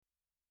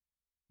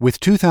With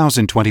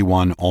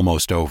 2021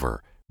 almost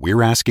over,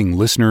 we're asking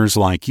listeners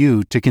like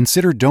you to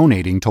consider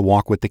donating to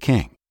Walk with the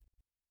King.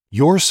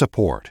 Your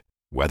support,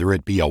 whether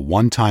it be a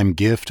one-time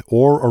gift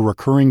or a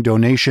recurring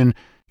donation,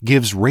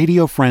 gives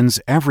radio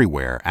friends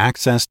everywhere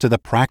access to the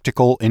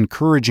practical,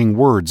 encouraging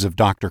words of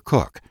Dr.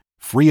 Cook,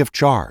 free of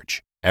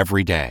charge,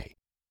 every day.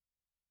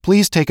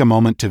 Please take a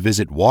moment to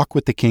visit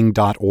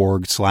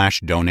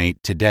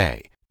walkwiththeking.org/donate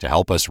today to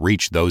help us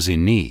reach those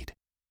in need.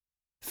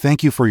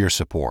 Thank you for your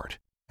support,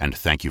 and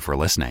thank you for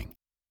listening.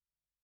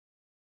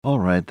 All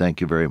right,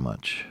 thank you very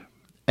much.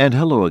 And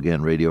hello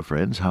again, radio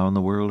friends. How in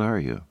the world are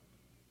you?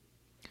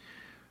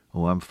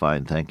 Oh, I'm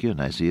fine, thank you,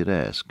 and I see you'd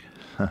ask.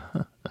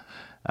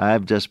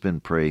 I've just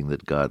been praying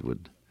that God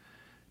would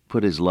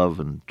put His love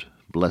and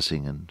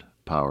blessing and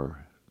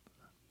power,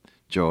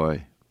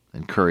 joy,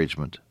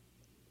 encouragement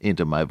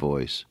into my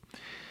voice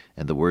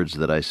and the words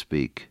that I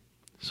speak,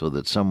 so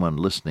that someone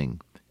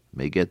listening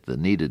may get the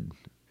needed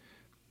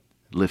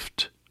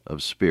lift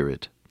of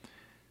spirit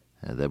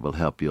that will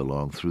help you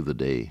along through the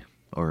day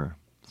or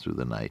through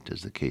the night,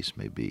 as the case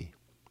may be.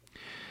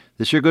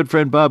 This is your good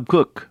friend Bob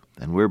Cook,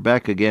 and we're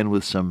back again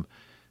with some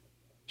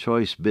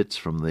choice bits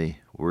from the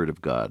Word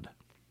of God.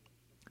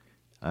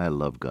 I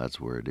love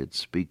God's Word. It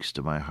speaks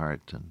to my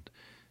heart,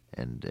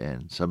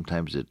 and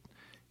sometimes it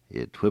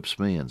whips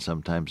me, and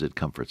sometimes it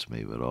comforts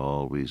me, but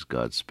always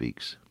God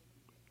speaks.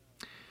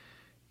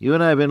 You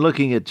and I have been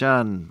looking at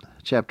John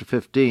chapter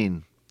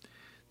 15.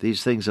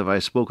 These things have I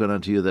spoken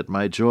unto you, that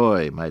my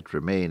joy might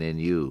remain in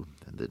you,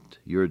 and that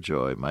your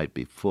joy might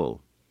be full.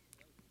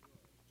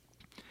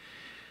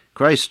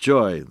 Christ's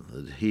joy,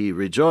 that He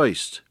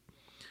rejoiced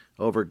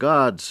over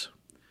God's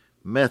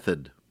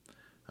method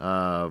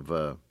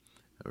of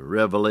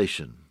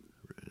revelation,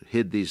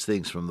 hid these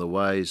things from the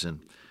wise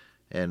and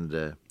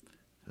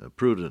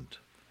prudent,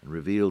 and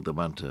revealed them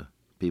unto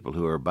people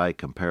who are by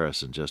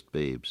comparison just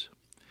babes.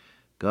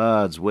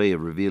 God's way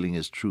of revealing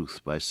His truth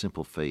by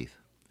simple faith.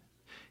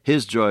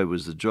 His joy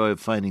was the joy of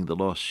finding the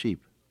lost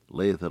sheep,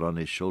 layeth it on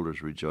His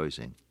shoulders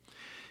rejoicing.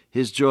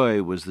 His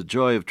joy was the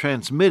joy of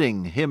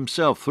transmitting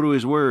Himself through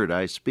His word.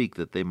 I speak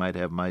that they might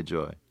have my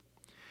joy.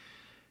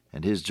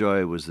 And His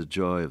joy was the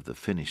joy of the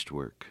finished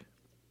work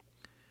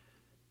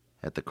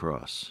at the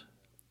cross.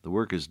 The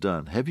work is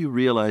done. Have you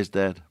realized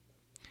that?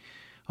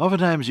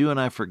 Oftentimes you and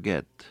I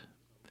forget.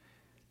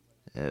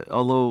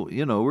 Although,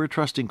 we're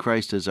trusting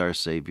Christ as our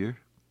Savior,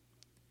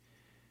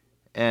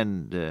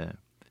 and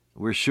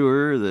we're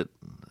sure that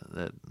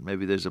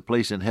maybe there's a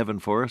place in heaven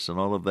for us and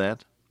all of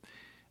that.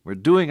 We're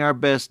doing our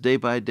best day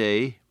by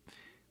day,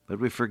 but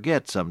we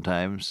forget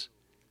sometimes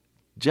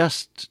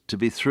just to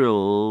be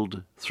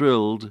thrilled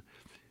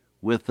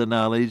with the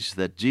knowledge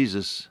that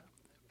Jesus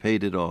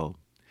paid it all.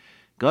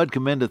 God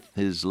commendeth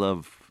His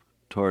love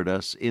toward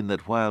us in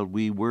that while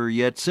we were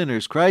yet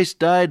sinners, Christ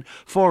died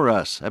for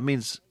us. That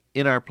means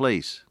in our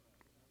place.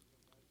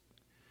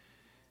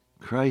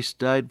 Christ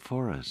died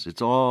for us.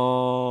 It's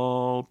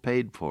all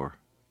paid for.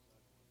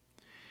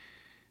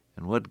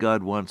 And what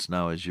God wants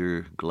now is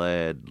your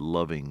glad,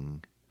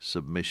 loving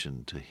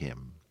submission to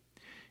Him.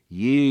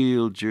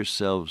 Yield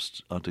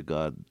yourselves unto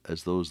God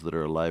as those that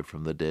are alive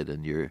from the dead,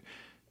 and your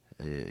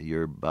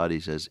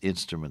bodies as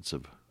instruments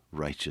of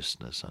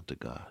righteousness unto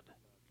God.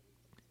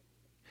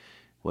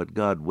 What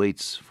God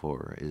waits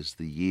for is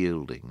the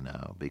yielding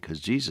now,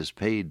 because Jesus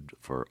paid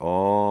for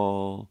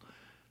all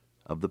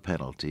of the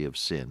penalty of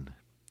sin.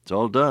 It's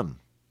all done.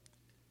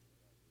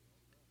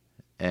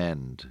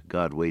 And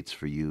God waits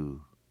for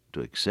you to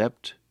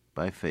accept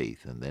by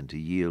faith and then to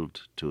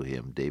yield to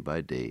Him day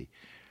by day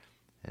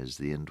as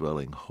the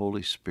indwelling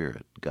Holy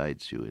Spirit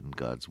guides you in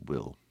God's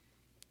will.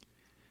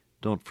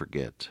 Don't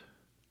forget,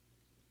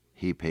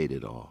 He paid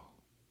it all.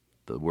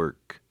 The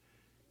work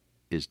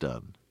is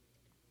done.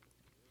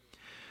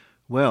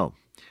 Well,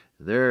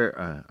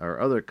 there are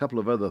a couple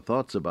of other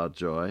thoughts about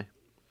joy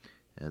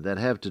that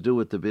have to do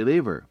with the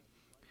believer.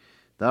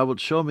 Thou wilt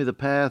show me the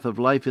path of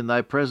life. In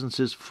thy presence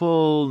is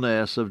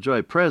fullness of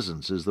joy.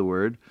 Presence is the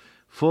word.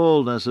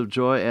 Fullness of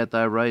joy. At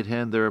thy right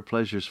hand there are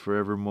pleasures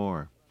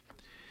forevermore.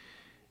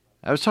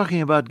 I was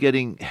talking about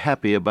getting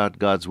happy about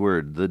God's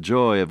word, the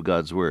joy of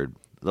God's word,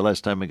 the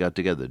last time we got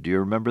together. Do you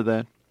remember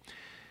that?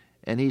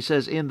 And he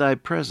says, in thy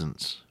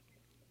presence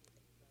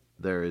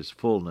there is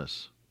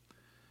fullness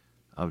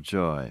of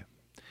joy.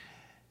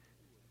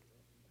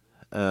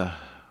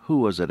 Who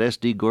was it?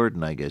 S.D.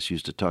 Gordon, I guess,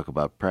 used to talk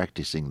about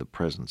practicing the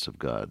presence of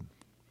God.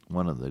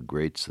 One of the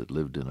greats that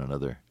lived in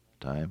another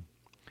time.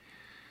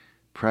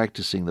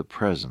 Practicing the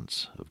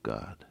presence of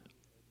God.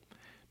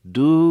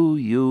 Do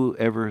you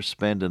ever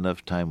spend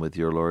enough time with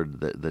your Lord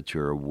that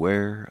you're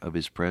aware of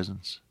His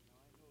presence?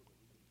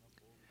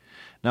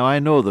 Now, I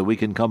know that we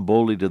can come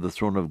boldly to the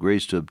throne of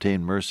grace to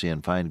obtain mercy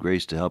and find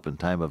grace to help in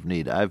time of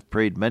need. I've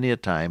prayed many a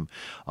time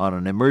on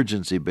an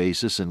emergency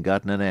basis and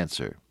gotten an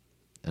answer.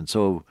 And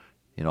so,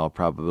 in all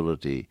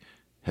probability,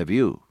 have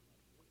you.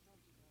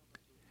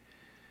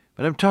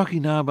 But I'm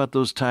talking now about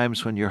those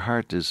times when your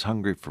heart is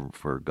hungry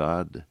for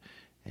God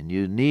and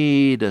you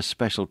need a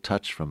special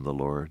touch from the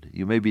Lord.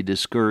 You may be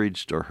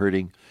discouraged or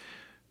hurting,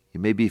 You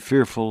may be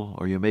fearful,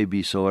 or you may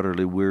be so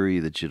utterly weary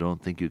that you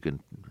don't think you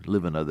can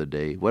live another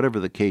day. Whatever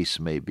the case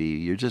may be,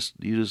 you just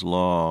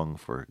long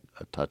for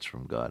a touch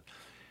from God.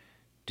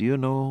 Do you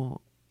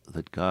know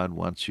that God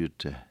wants you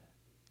to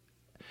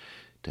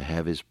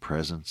have His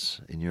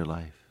presence in your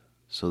life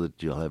so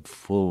that you'll have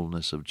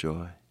fullness of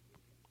joy?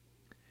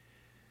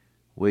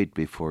 Wait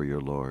before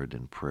your Lord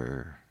in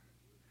prayer.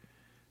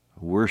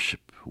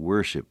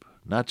 Worship,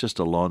 not just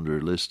a laundry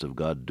list of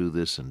God, do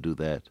this and do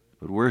that,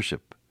 but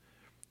worship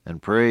and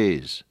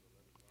praise.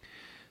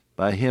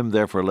 By Him,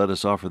 therefore, let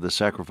us offer the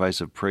sacrifice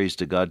of praise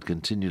to God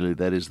continually,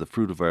 that is, the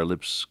fruit of our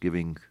lips,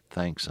 giving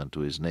thanks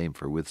unto His name,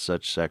 for with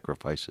such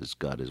sacrifices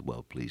God is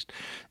well pleased.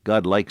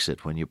 God likes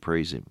it when you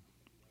praise Him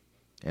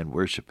and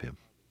worship Him.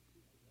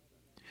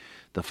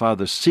 The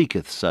Father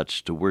seeketh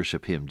such to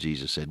worship Him,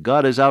 Jesus said.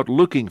 God is out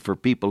looking for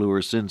people who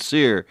are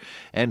sincere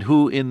and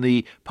who, in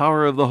the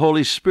power of the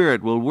Holy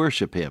Spirit, will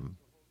worship Him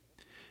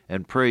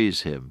and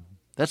praise Him.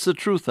 That's the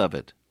truth of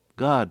it.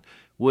 God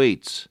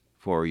waits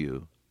for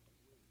you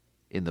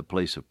in the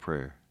place of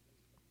prayer.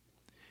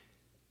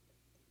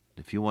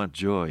 If you want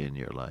joy in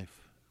your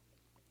life,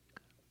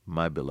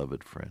 my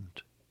beloved friend,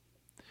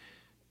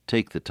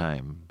 take the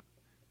time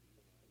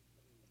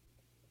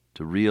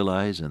to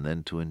realize and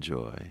then to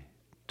enjoy,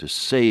 to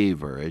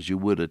savor as you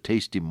would a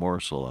tasty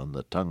morsel on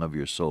the tongue of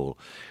your soul,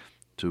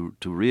 to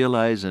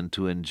realize and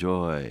to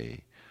enjoy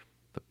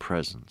the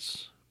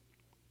presence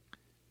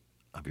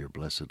of your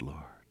blessed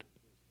Lord.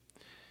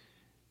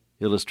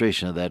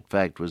 Illustration of that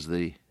fact was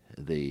the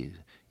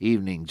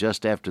evening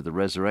just after the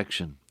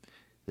resurrection.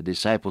 The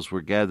disciples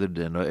were gathered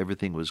and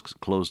everything was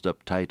closed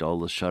up tight. All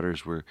the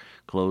shutters were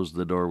closed.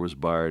 The door was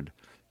barred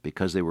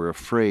because they were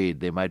afraid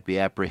they might be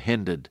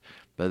apprehended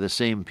by the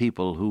same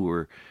people who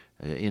were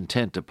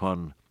intent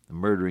upon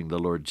murdering the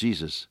Lord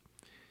Jesus.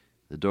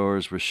 The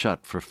doors were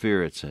shut for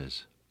fear, it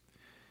says.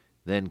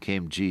 Then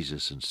came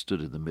Jesus and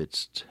stood in the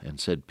midst and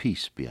said,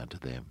 "Peace be unto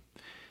them."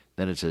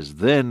 Then it says,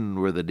 Then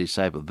were the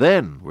disciples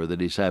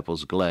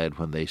glad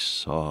when they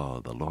saw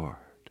the Lord.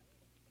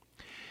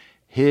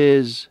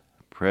 His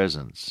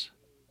presence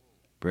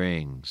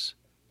brings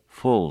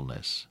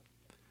fullness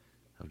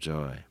of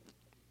joy.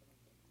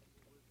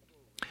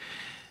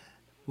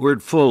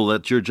 Word full,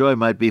 that your joy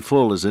might be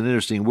full, is an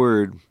interesting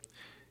word.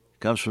 It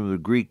comes from the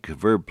Greek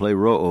verb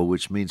pleroo,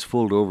 which means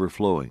full to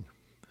overflowing.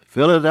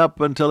 Fill it up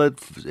until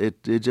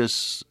it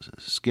just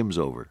skims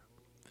over.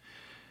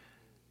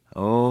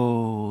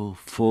 Oh,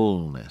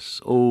 fullness,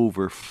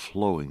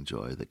 overflowing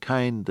joy, the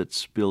kind that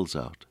spills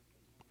out.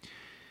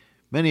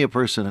 Many a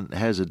person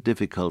has a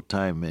difficult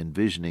time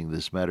envisioning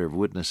this matter of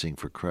witnessing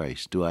for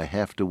Christ. Do I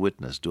have to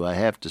witness? Do I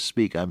have to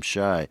speak? I'm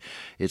shy.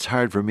 It's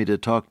hard for me to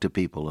talk to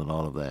people and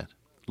all of that.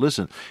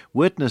 Listen,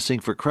 witnessing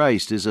for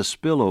Christ is a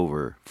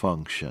spillover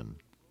function.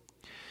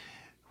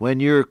 When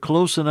you're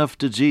close enough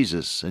to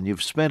Jesus and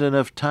you've spent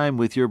enough time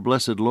with your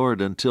blessed Lord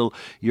until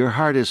your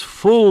heart is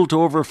full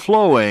to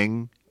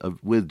overflowing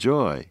with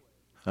joy,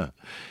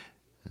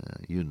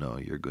 you know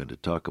you're going to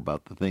talk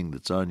about the thing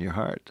that's on your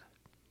heart.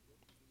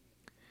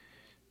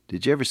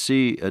 Did you ever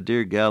see a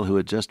dear gal who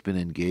had just been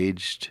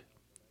engaged?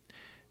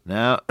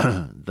 Now,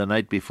 the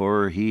night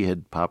before, he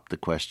had popped the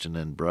question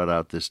and brought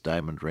out this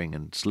diamond ring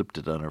and slipped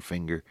it on her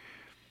finger,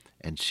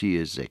 and she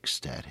is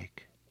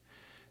ecstatic.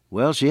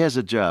 Well, she has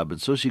a job,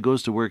 and so she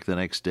goes to work the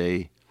next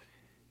day,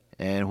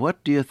 and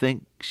what do you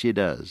think she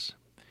does?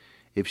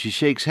 If she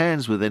shakes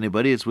hands with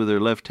anybody, it's with her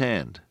left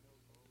hand.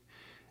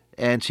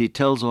 And she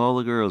tells all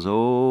the girls,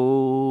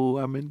 "Oh,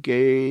 I'm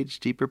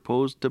engaged. He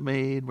proposed to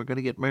me, and we're going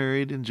to get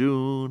married in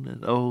June.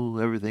 And oh,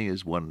 everything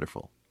is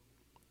wonderful."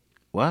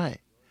 Why?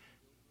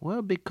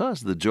 Well,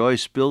 because the joy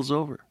spills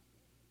over.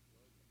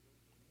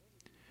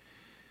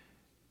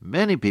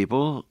 Many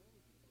people,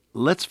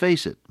 let's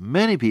face it,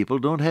 many people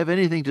don't have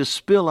anything to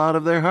spill out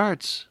of their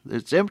hearts.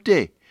 It's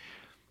empty.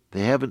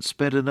 They haven't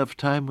spent enough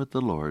time with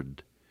the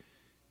Lord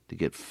to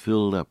get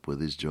filled up with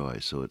His joy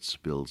so it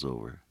spills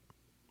over.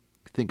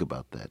 Think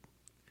about that.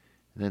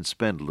 And then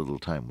spend a little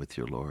time with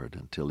your Lord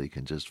until He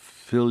can just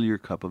fill your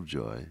cup of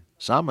joy.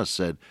 Psalmist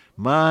said,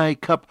 "My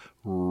cup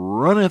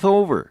runneth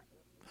over."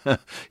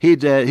 He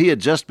had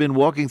just been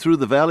walking through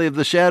the valley of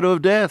the shadow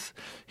of death.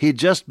 He'd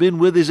just been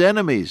with his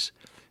enemies.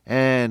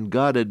 And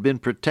God had been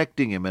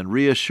protecting him and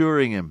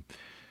reassuring him.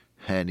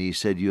 And he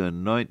said, "You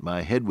anoint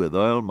my head with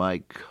oil, my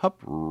cup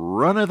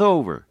runneth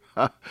over."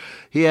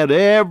 He had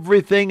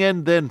everything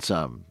and then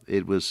some.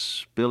 It was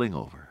spilling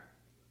over.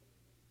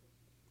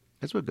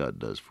 That's what God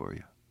does for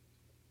you.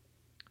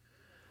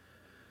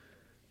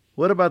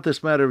 What about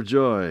this matter of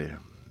joy?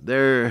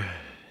 There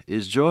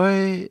is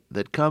joy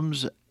that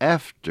comes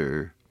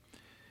after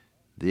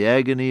the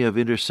agony of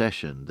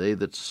intercession. They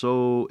that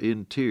sow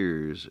in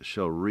tears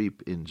shall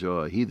reap in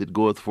joy. He that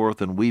goeth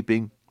forth and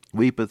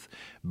weepeth,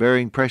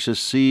 bearing precious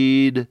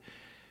seed,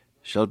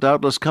 shall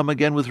doubtless come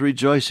again with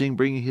rejoicing,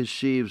 bringing his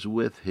sheaves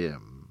with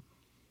him.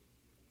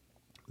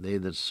 They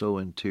that sow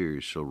in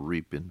tears shall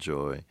reap in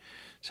joy.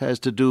 This has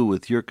to do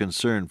with your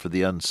concern for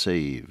the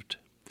unsaved.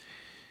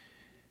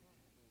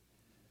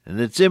 And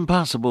it's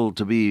impossible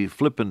to be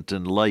flippant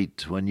and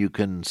light when you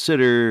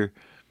consider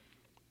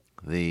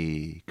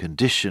the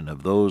condition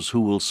of those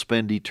who will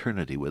spend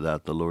eternity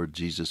without the Lord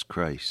Jesus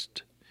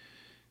Christ.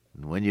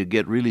 And when you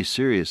get really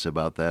serious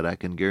about that, I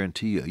can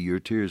guarantee you your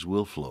tears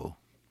will flow.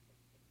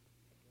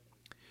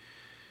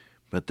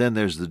 But then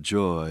there's the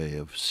joy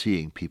of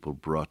seeing people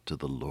brought to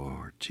the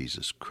Lord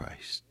Jesus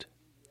Christ.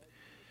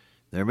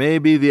 There may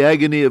be the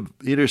agony of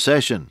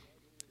intercession.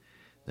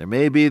 There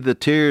may be the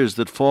tears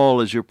that fall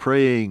as you're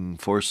praying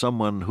for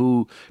someone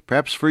who,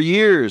 perhaps for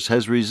years,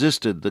 has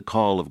resisted the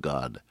call of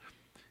God.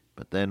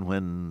 But then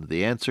when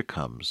the answer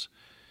comes,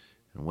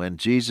 and when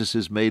Jesus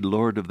is made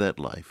Lord of that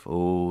life,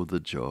 oh, the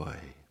joy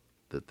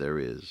that there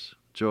is.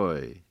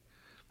 Joy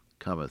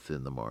cometh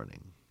in the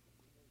morning.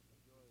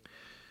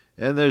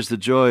 And there's the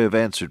joy of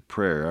answered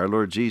prayer. Our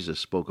Lord Jesus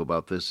spoke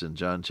about this in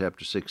John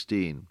chapter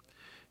 16.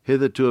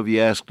 Hitherto have ye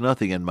asked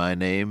nothing in my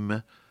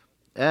name.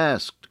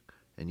 Ask,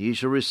 and ye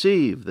shall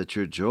receive, that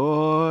your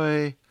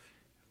joy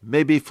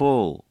may be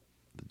full.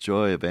 The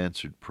joy of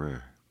answered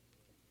prayer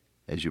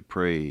as you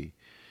pray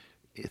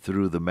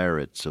through the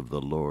merits of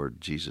the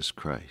Lord Jesus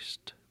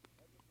Christ.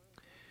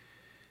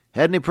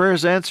 Had any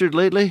prayers answered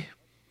lately?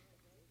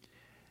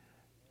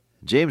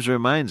 James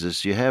reminds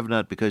us, you have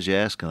not because you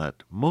ask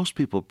not. Most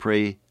people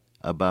pray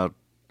about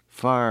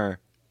far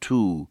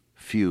too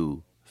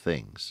few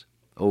things.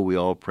 Oh, we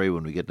all pray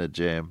when we get in a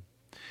jam.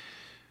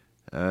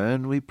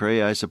 And we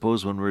pray, I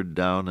suppose, when we're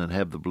down and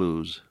have the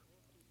blues.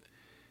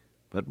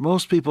 But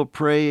most people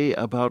pray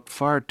about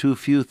far too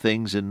few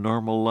things in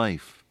normal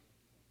life.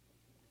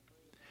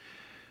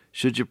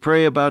 Should you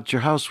pray about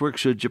your housework?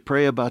 Should you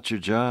pray about your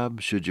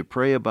job? Should you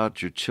pray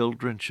about your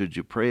children? Should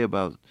you pray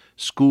about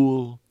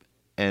school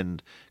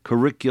and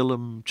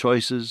curriculum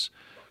choices?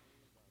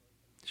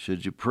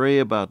 Should you pray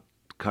about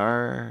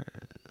car,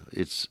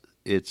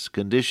 its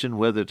condition,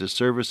 whether to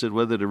service it,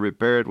 whether to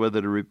repair it,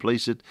 whether to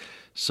replace it,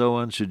 so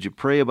on? Should you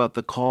pray about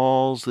the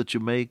calls that you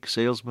make,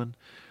 salesman?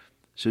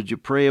 Should you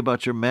pray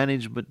about your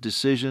management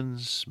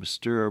decisions,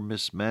 Mr. or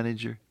Miss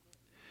Manager?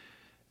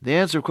 The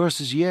answer, of course,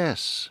 is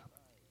yes.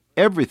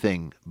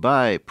 Everything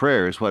by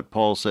prayer is what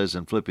Paul says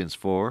in Philippians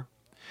 4.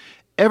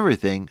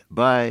 Everything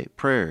by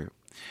prayer.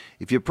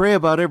 If you pray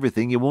about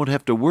everything, you won't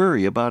have to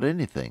worry about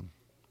anything.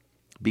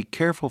 Be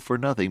careful for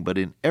nothing, but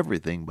in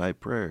everything by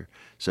prayer,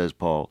 says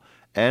Paul,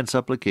 and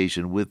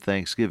supplication with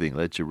thanksgiving.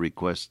 Let your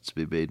requests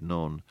be made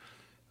known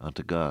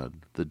unto God.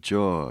 The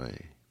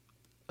joy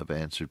of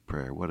answered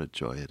prayer. What a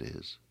joy it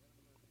is.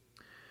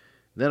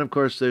 Then, of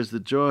course, there's the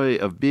joy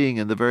of being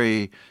in the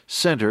very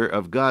center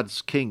of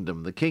God's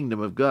kingdom. The kingdom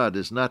of God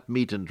is not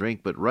meat and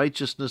drink, but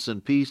righteousness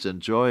and peace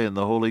and joy in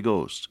the Holy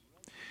Ghost.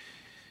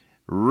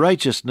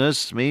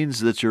 Righteousness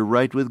means that you're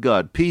right with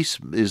God. Peace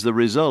is the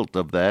result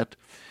of that.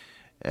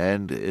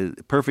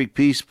 And perfect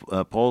peace,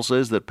 Paul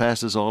says, that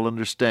passes all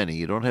understanding.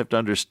 You don't have to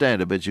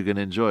understand it, but you can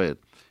enjoy it.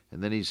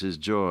 And then he says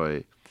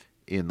joy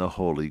in the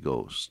Holy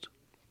Ghost.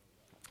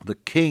 The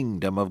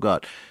kingdom of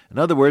God. In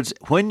other words,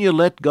 when you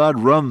let God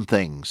run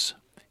things,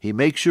 He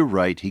makes you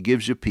right, He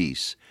gives you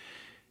peace,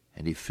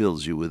 and He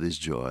fills you with His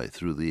joy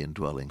through the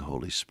indwelling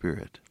Holy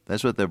Spirit.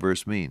 That's what that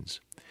verse means.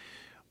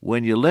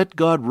 When you let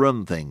God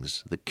run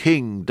things, the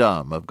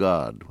kingdom of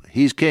God,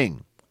 He's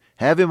king.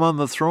 Have Him on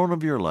the throne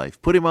of your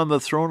life. Put Him on the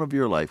throne of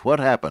your life. What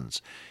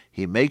happens?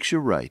 He makes you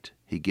right.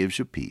 He gives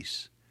you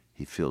peace.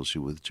 He fills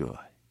you with joy.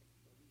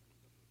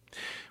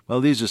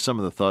 Well, these are some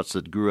of the thoughts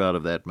that grew out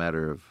of that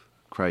matter of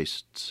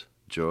Christ's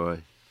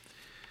joy.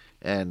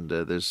 And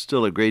there's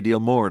still a great deal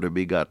more to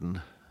be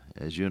gotten,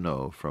 as you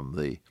know, from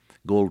the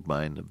gold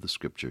mine of the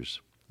Scriptures.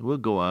 We'll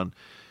go on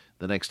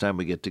the next time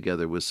we get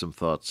together with some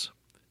thoughts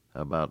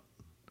about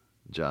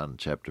John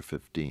chapter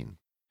 15.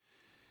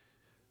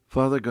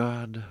 Father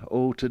God,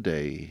 O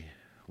today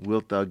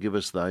wilt Thou give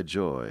us Thy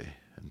joy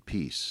and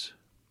peace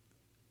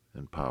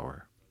and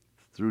power.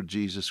 Through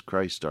Jesus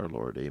Christ our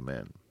Lord.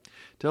 Amen.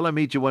 Till I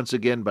meet you once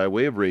again by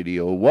way of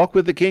radio, walk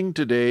with the King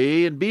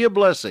today and be a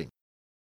blessing.